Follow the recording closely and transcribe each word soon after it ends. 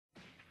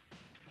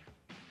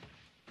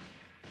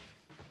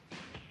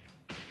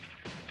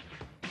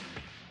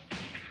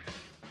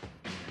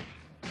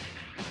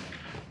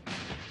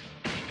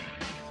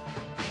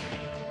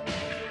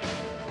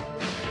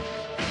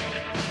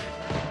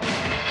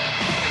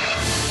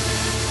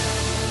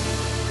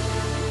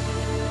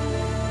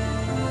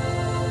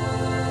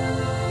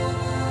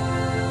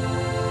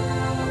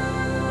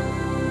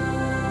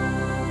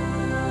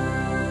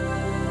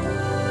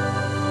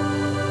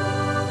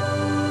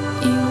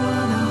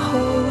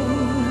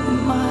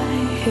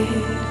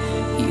head.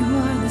 You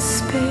are the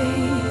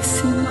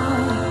space in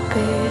my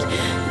bed.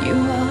 You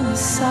are the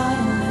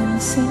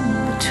silence in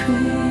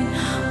between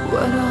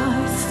what I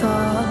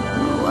thought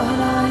and what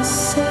I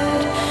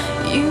said.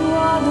 You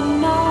are the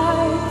night.